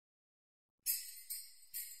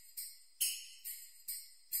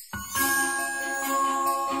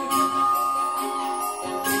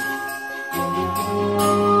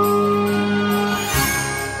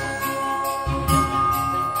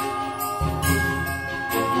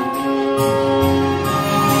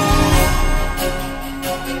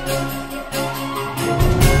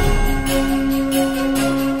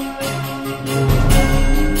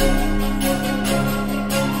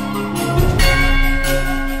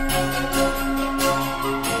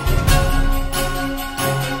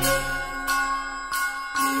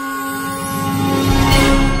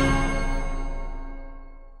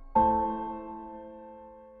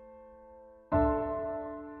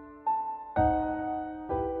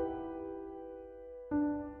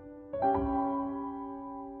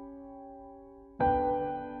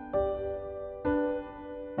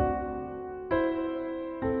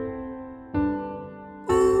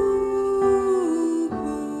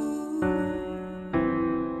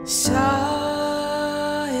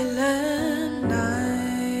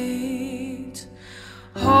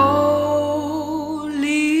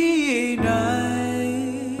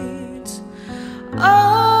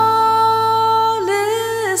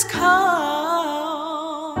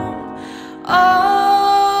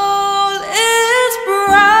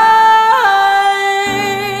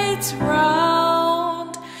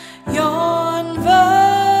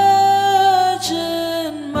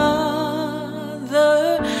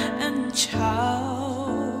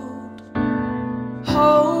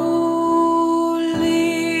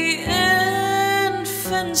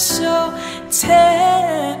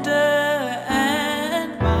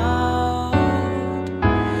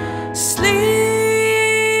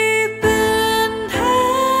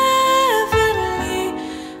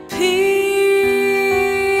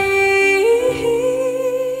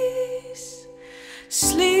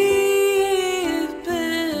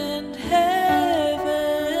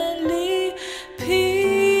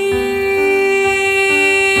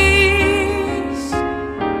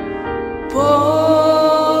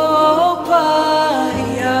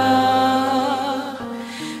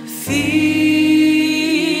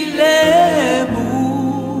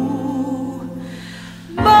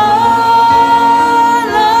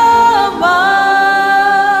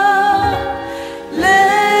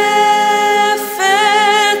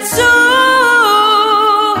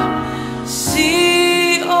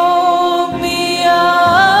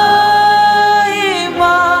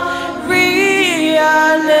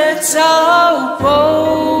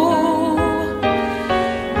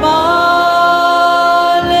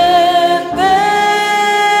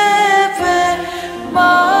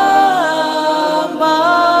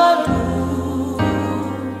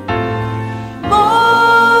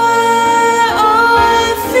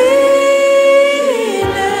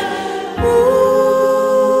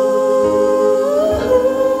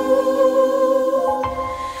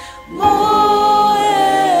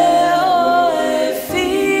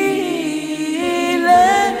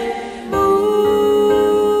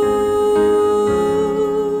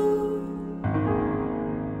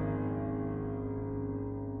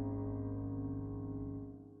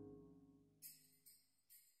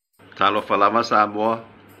Talo falama Samoa.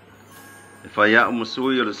 E whaia o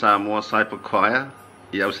masui o le Samoa Saipa Choir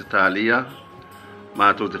i Ausitalia.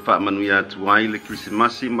 Mātou te whaamanuia tuai le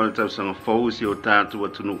Krisimasi ma le tausanga fau si o tātua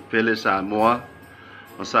tunu pele Samoa.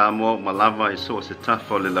 O Samoa malava i so se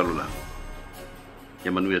tafa o le lalula.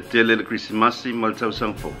 Ia manuia tele le Krisimasi ma le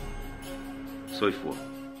tausanga fau. Soifua.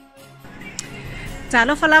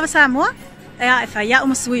 Talo falama Samoa. E whaia o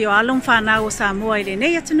masui o along whanau o Samoa i le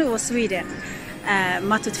nei atunu o Sweden.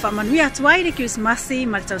 Mātou te whamanuia tuai le Krismasi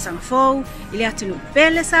ma le tausanga fau i le atunu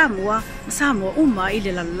pele Samoa ma Samoa uma i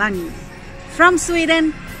le lalulangi. From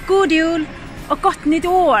Sweden, god jul och gott nytt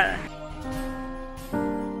år!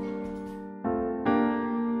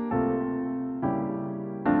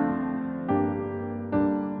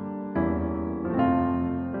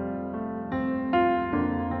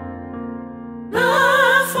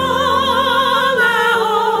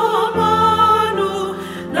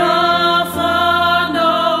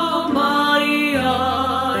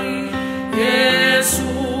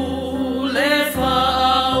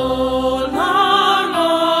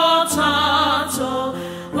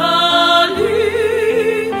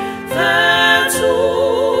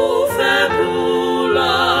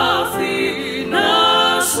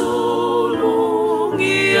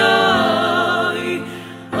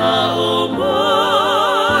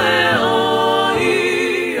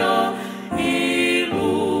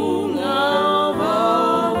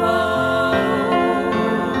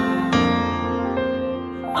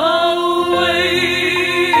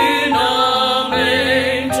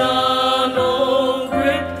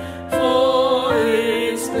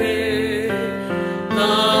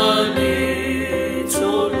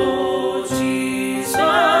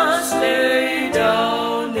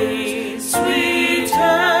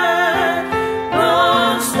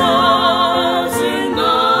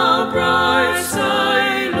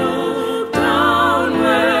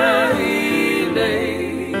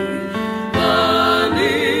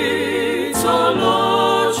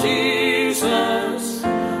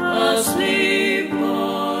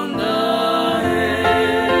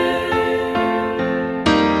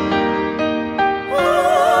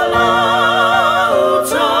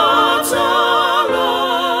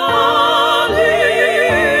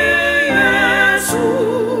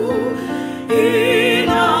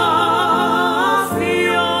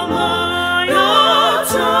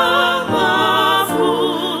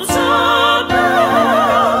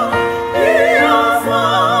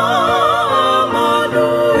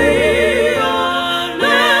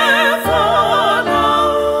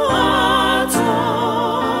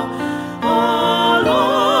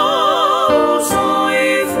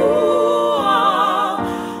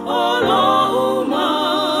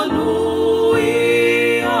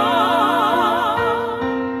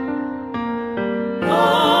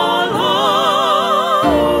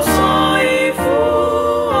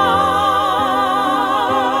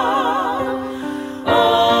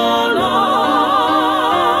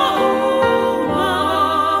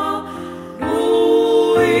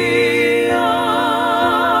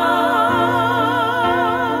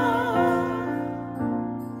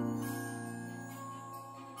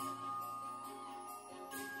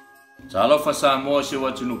 Talofa Samoa se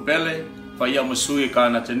watunu pele, whaia masui ka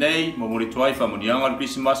na tenei, mamuri tuai whamunianga le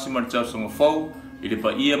Krisimasi ma le tausanga fau, i le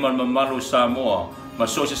paia ma le mamalu Samoa, ma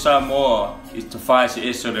so se Samoa i te whae se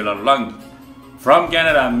eso le lalulangi. From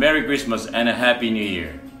Canada, Merry Christmas and a Happy New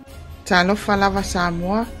Year. Talofa lava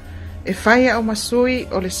Samoa, e whaia o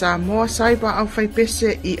masui o le Samoa Saipa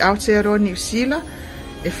Aufaipese i Aotearoa New Zealand,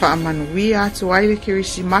 e whaamanuia atu ai le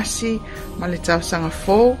Krisimasi ma le tausanga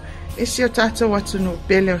fau, isi o tātou atunu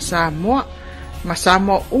pele o Samoa, ma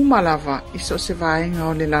Samoa umalava iso se vaenga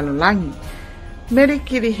o le lalolangi. Meri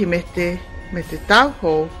kiri himete me te tau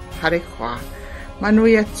ho hare kwa.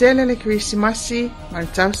 Manui a tele le Krisimasi ma le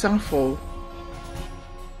tau sangafou.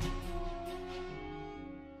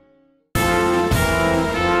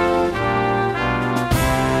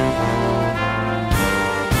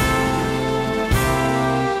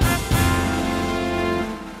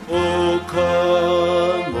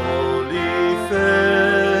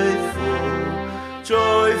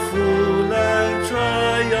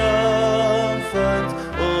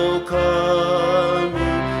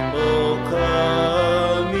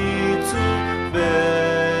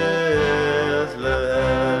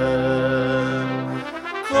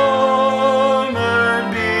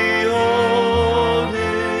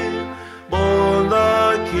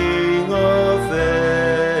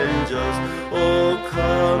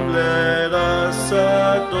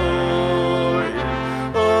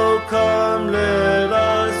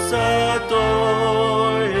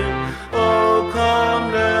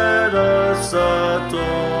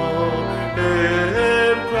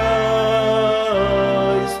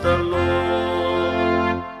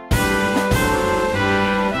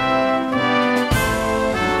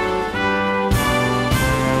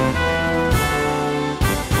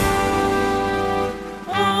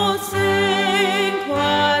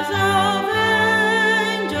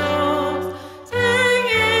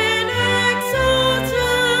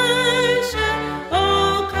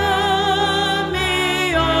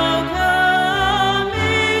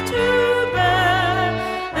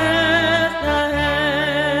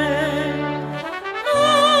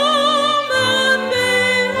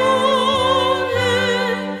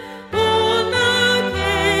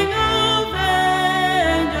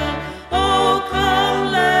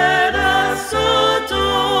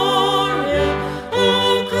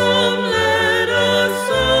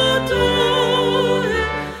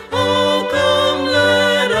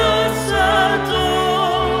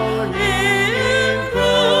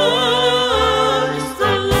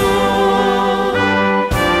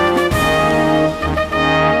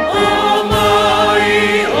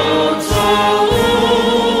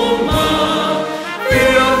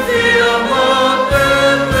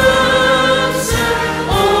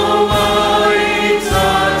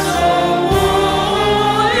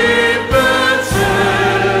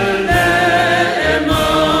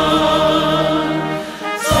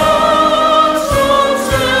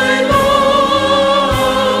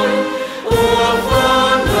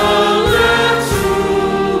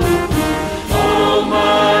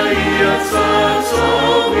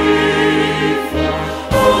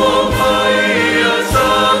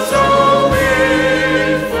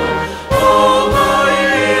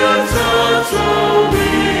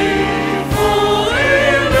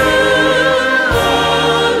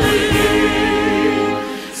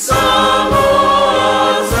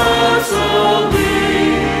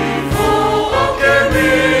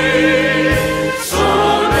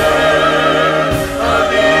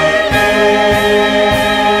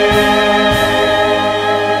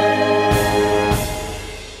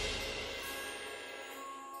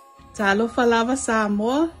 Alofa lava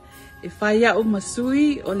Samoa, e whaia o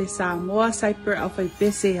masui o le Samoa Cyper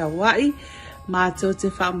Aufaipese Hawaii, ma tō te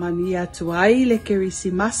whaamania tuai le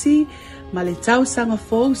Kerisimasi, ma le tausanga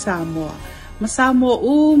fōu Samoa. Ma Samoa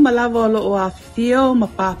u ma lava o loo a whiwhio, ma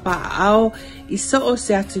pāpā ao, i so o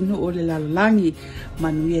se atunu o le lalolangi,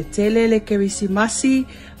 ma nui e tele le Kerisimasi,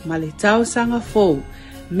 ma le tausanga fōu.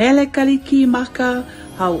 Mele kaliki maka,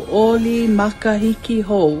 hau oli maka hiki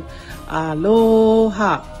hou.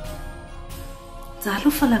 Aloha!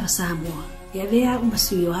 Alofa lava Samoa, ia vea o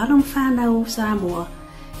masui o along whanau Samoa,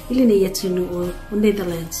 ili nei atunu o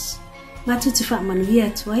Netherlands. Ngā tuti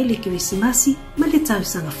whaamanuia tuai le Kerisimasi, ma le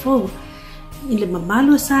tausanga fōu, i le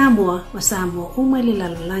mamalu Samoa, ma Samoa o mai le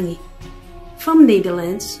lalolangi. From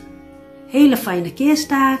Netherlands, hele fijne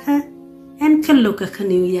kerstdagen en gelukkig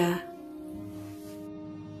nieuwjaar.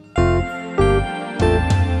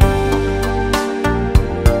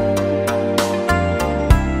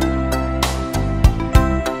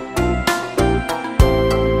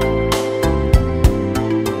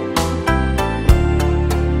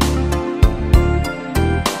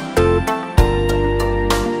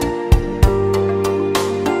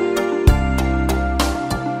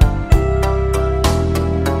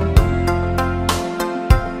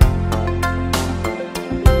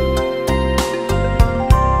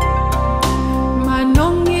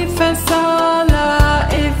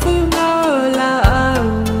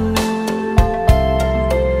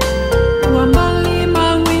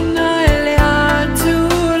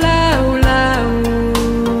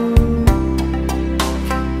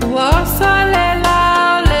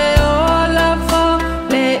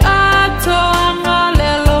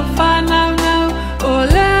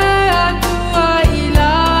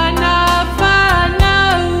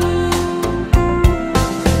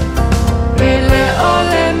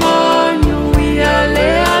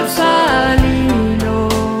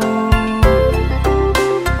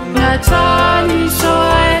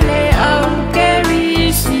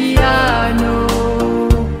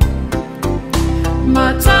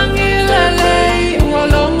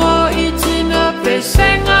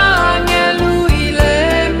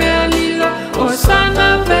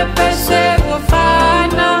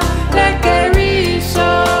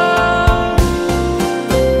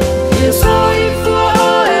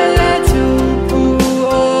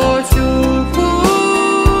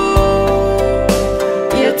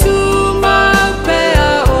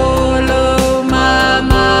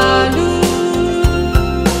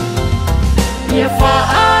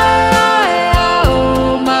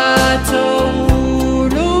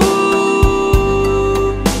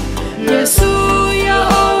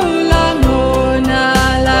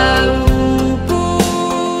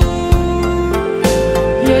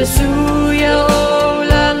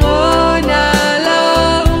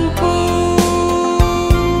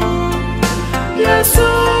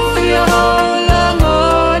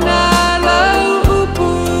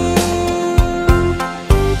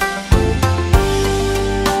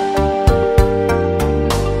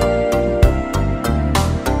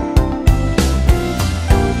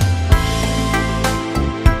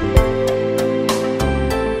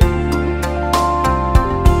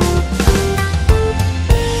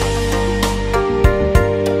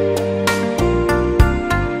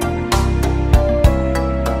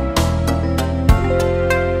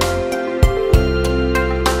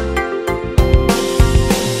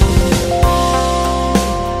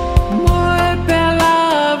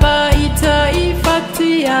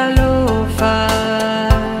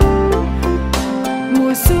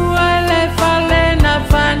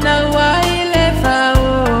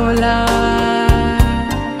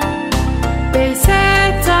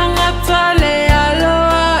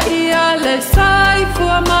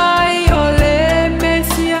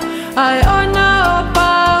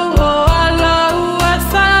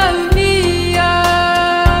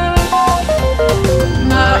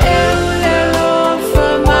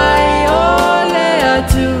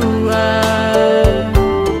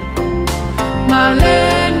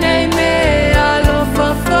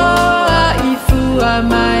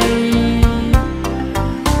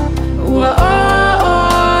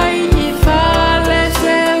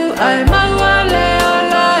 Ai maua le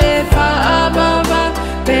ala e whaamama,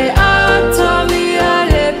 pe atolia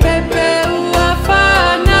le pepe ua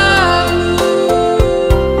whanau.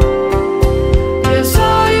 Ia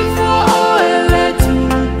soifo o ele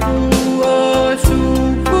tupu o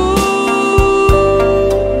tupu.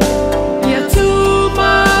 Ia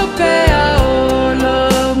tumau pea olo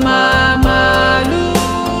mamalu.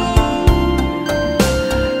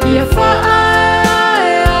 Ia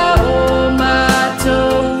whaaea o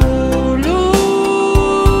mātou ulu.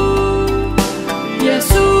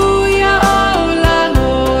 Iesu ia o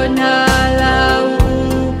langona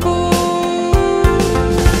lauku.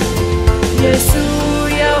 Iesu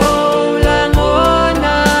ia o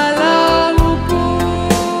langona lauku.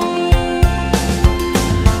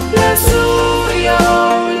 Iesu ia o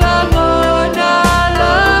langona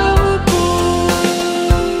lauku.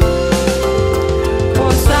 O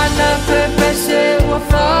sana pepese ua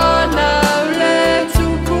whanau le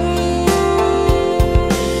tuku.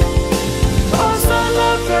 O sana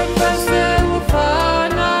pepese ua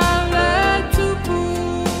whanau le tuku.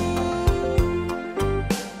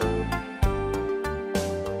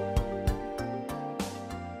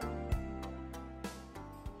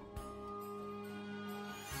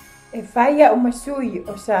 E whaia o masui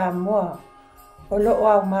o Samoa, o loo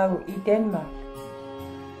au mau i Denmark.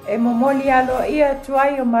 E momoli alo ia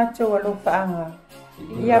tuai o mātou alo whaanga.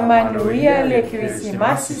 Ia manuia le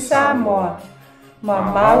Krisimasi Samoa. Ma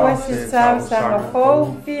maua se sau sanga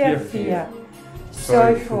fou fia fia.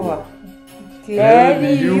 Soifua. Glad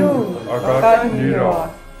you o God New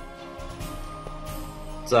York.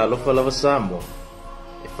 Talofa lava Samoa.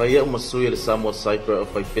 E whaia umasui le Samoa Cypher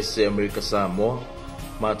Aufaipese Amerika Samoa.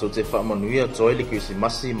 Mātou te whaamanuia toi le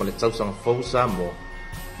Krisimasi ma le tausanga fou Samoa.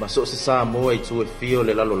 Ma so se Samoa i tu e fio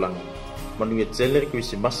le lalolanga. Manuia tele le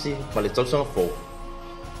Krisimasi ma le tausanga fou.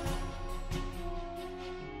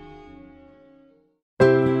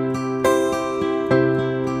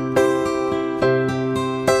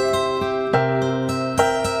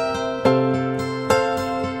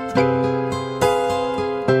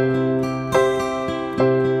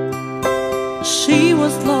 She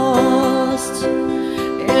was lost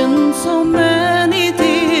in so many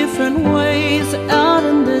different ways, out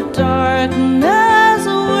in the darkness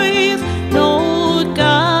with no guide.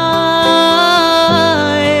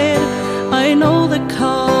 I know the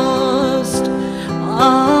cost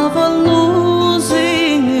of a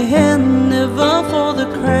losing and never for the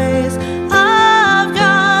grace I've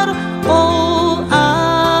got. Oh,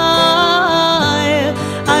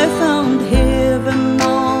 I found heaven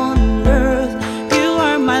on earth. You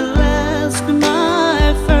are my last,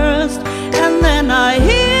 my first, and then I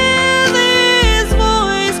hear this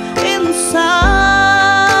voice inside.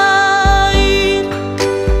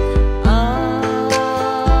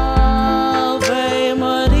 Ave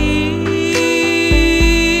Maria.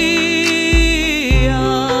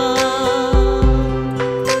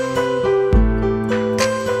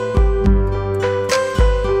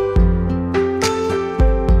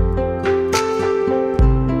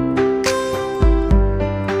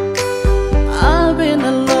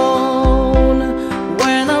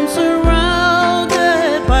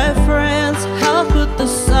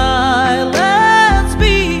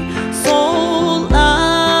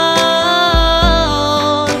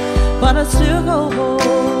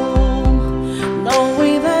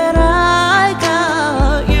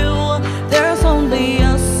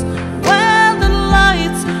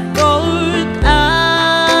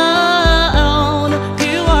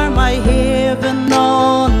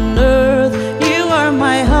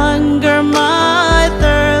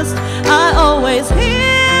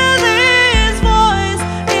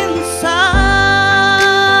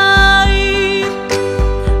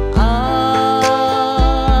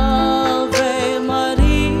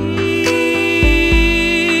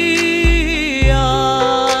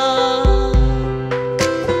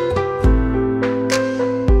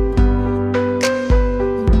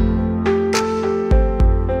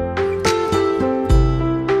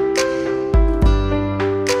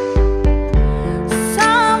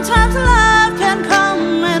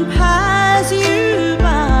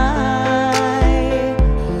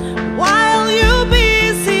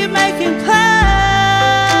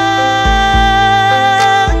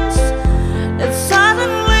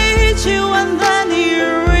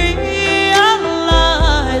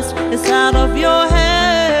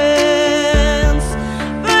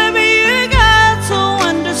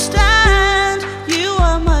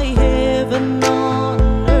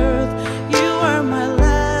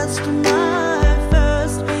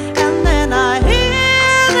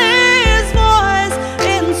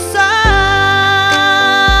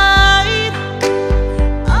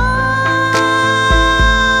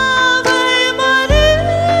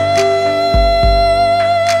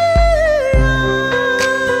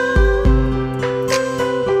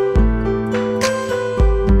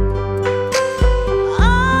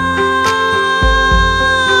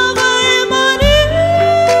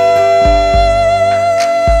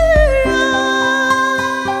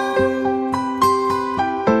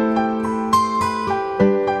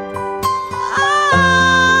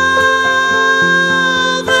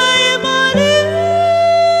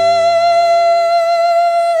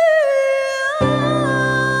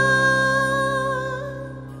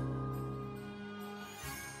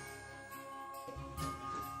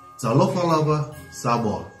 lava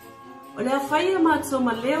Samoa. O le awhaia mātua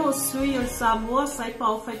ma leo o sui o Samoa saipa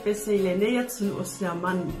Aufaipese I le nei atunu o se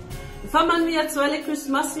amanu. I whamanui atu ele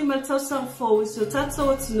Christmasi ma le tausanga fōu isi o tatou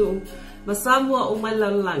atunu ma Samoa o mai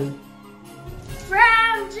laulangi.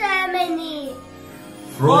 From Germany.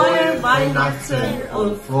 Frohe Weihnachten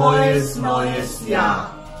und frohes neues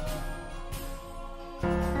Jahr.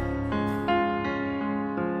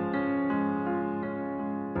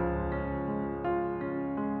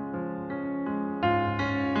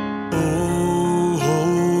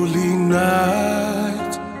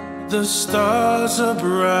 The stars are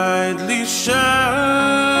brightly shining.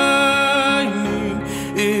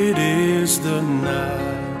 It is the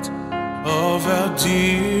night of our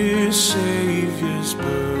dear Savior's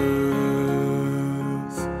birth.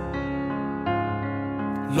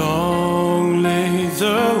 Long lay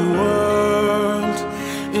the world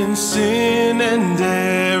in sin and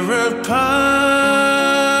error pining,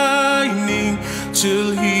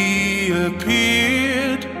 till He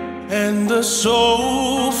appeared and the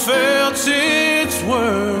soul felt its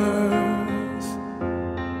worth.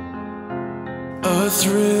 A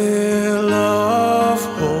thrill of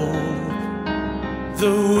hope,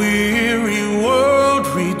 the weary world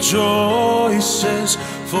rejoices,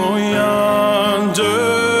 for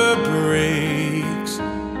yonder breaks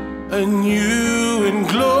a new and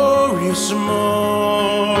glorious morn.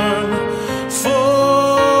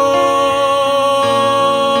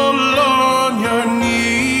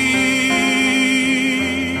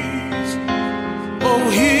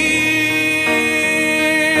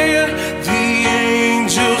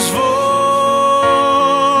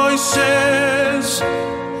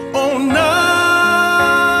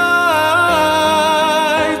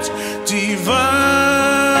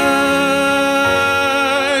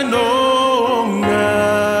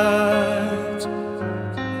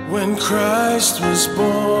 When Christ was born,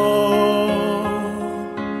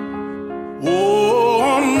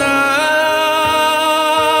 oh, night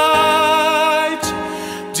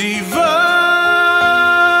divine,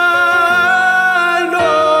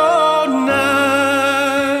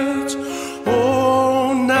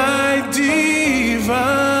 oh, night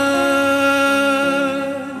divine.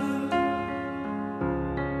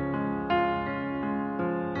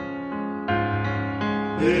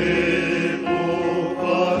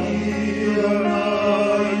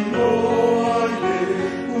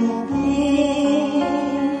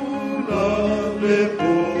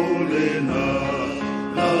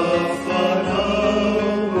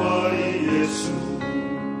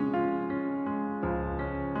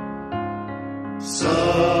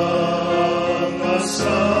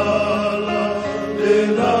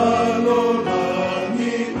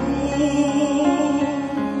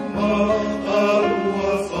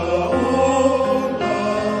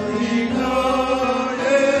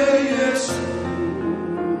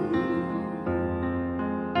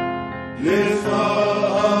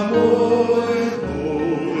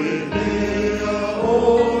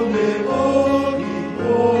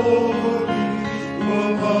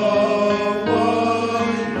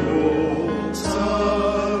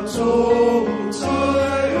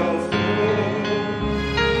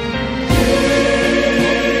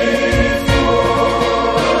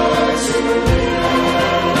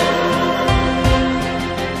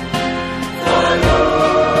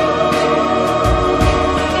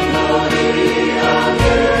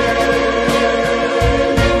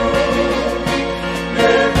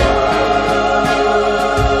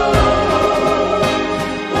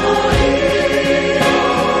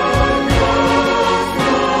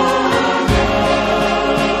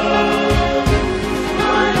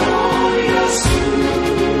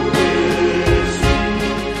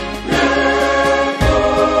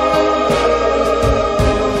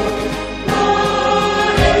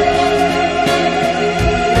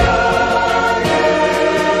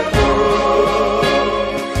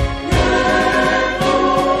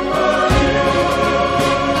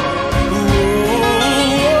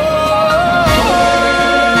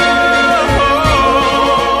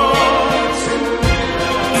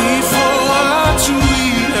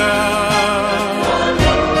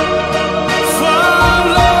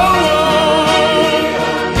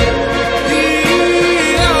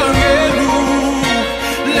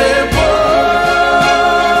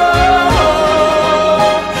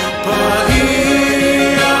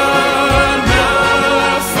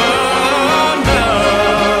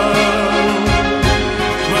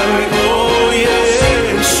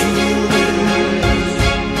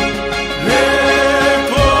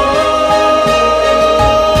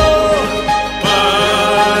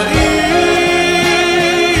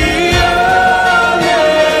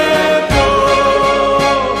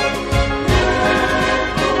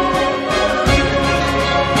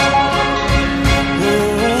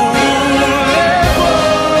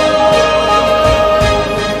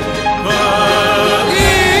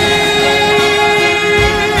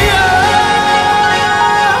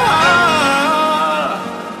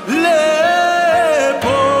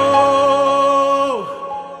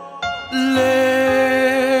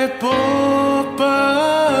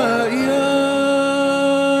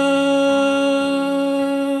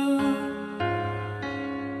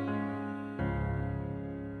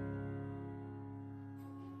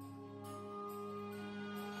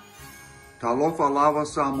 Talofa lava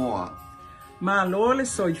Samoa. Ma lo le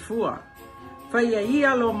soifua. Whaia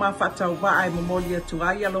ia lo ma whatau wa ai momoli atu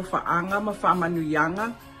ai alo whaanga ma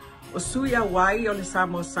whamanuianga. O sui a wai o le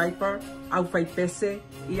Samoa Cyper, Aufaipese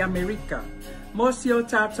i Amerika. Mo si o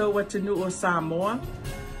tātou atinu o Samoa.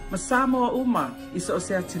 Ma Samoa uma isa o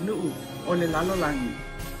se atinu o le lalolangi.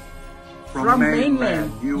 From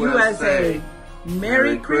mainland USA,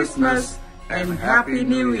 Merry Christmas and Happy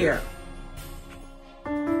New Year.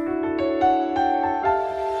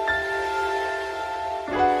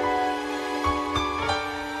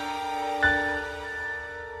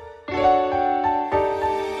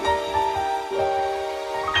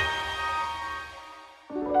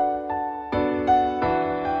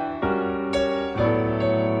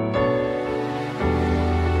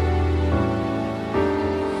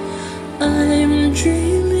 I'm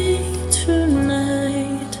dreaming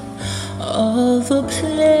tonight of a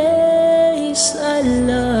place I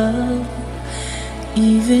love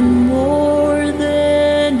even more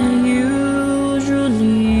than I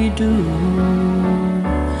usually do.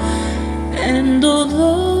 And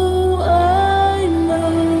although I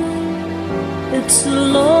know it's a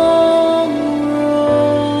long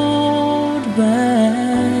road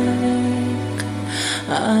back,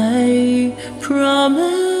 I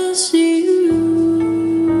promise you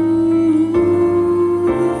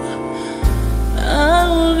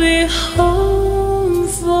I'll be home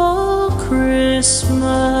for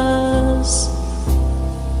Christmas.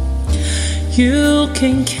 You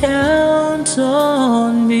can count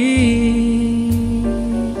on me.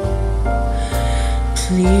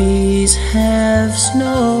 Please have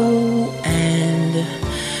snow and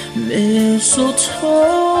mistletoe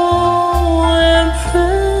and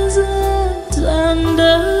presents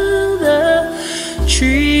under the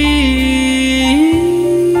tree.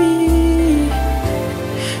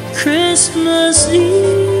 Christmas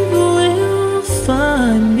Eve will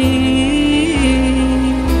find me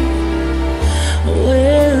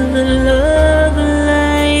where the love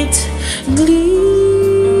light gleams.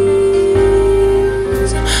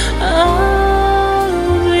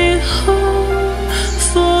 I'll be home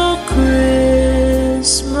for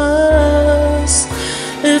Christmas,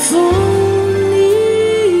 if only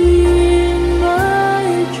in my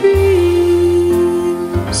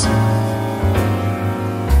dreams.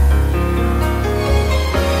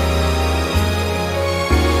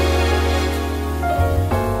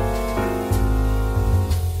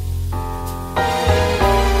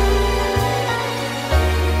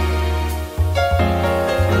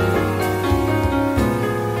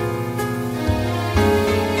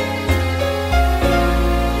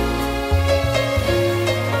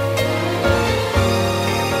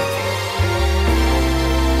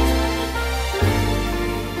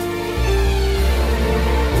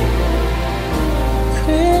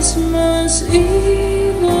 Christmas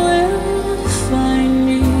Eve will find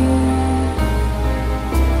me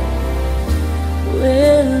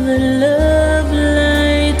where the love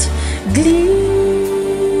light gleams.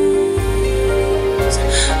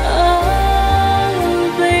 I'll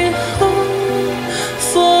be home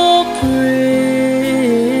for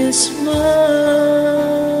Christmas,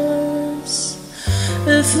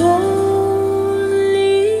 if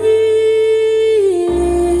only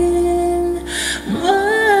in my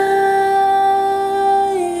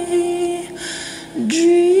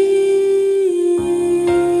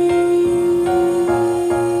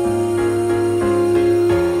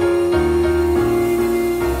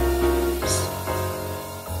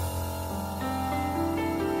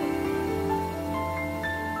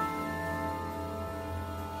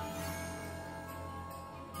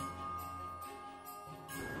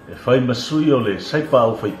E whai masui o le saipa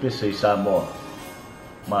Aufaipese i Samoa.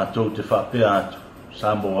 Mātou te whapea atu.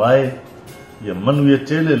 Samoa ai, ia manuia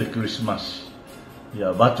tele le Christmas.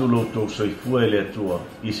 Ia watu lo tau soifua e le atua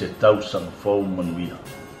i se tau sang fau manuia.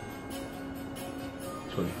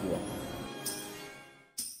 Soifua.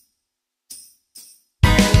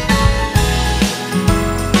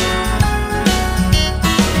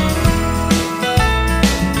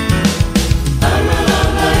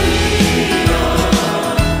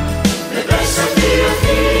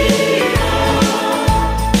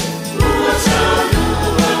 Oh,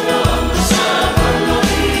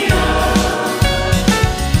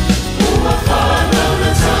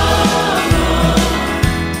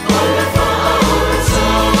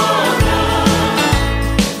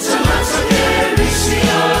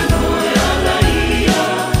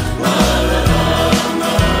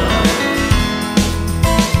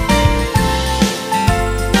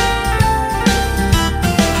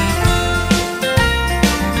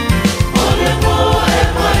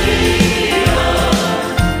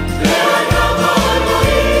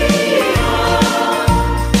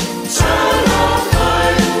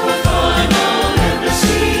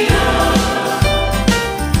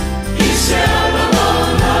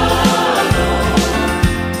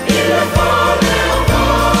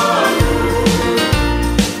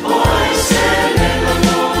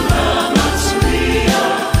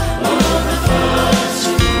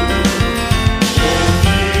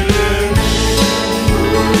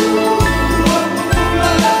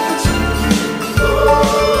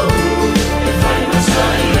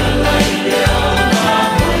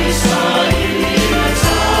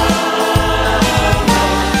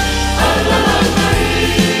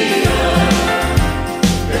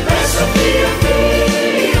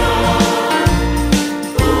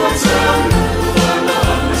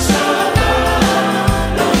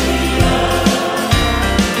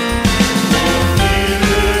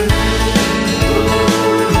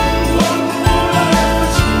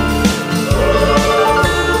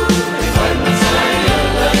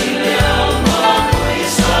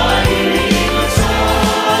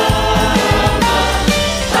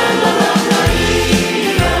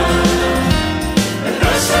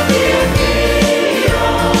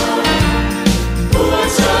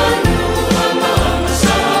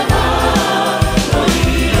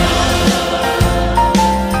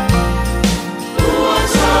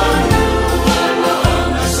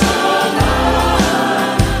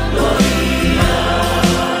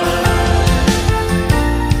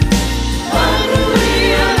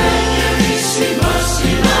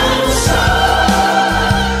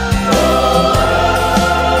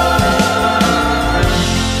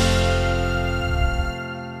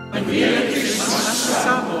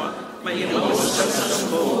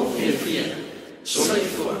 Sola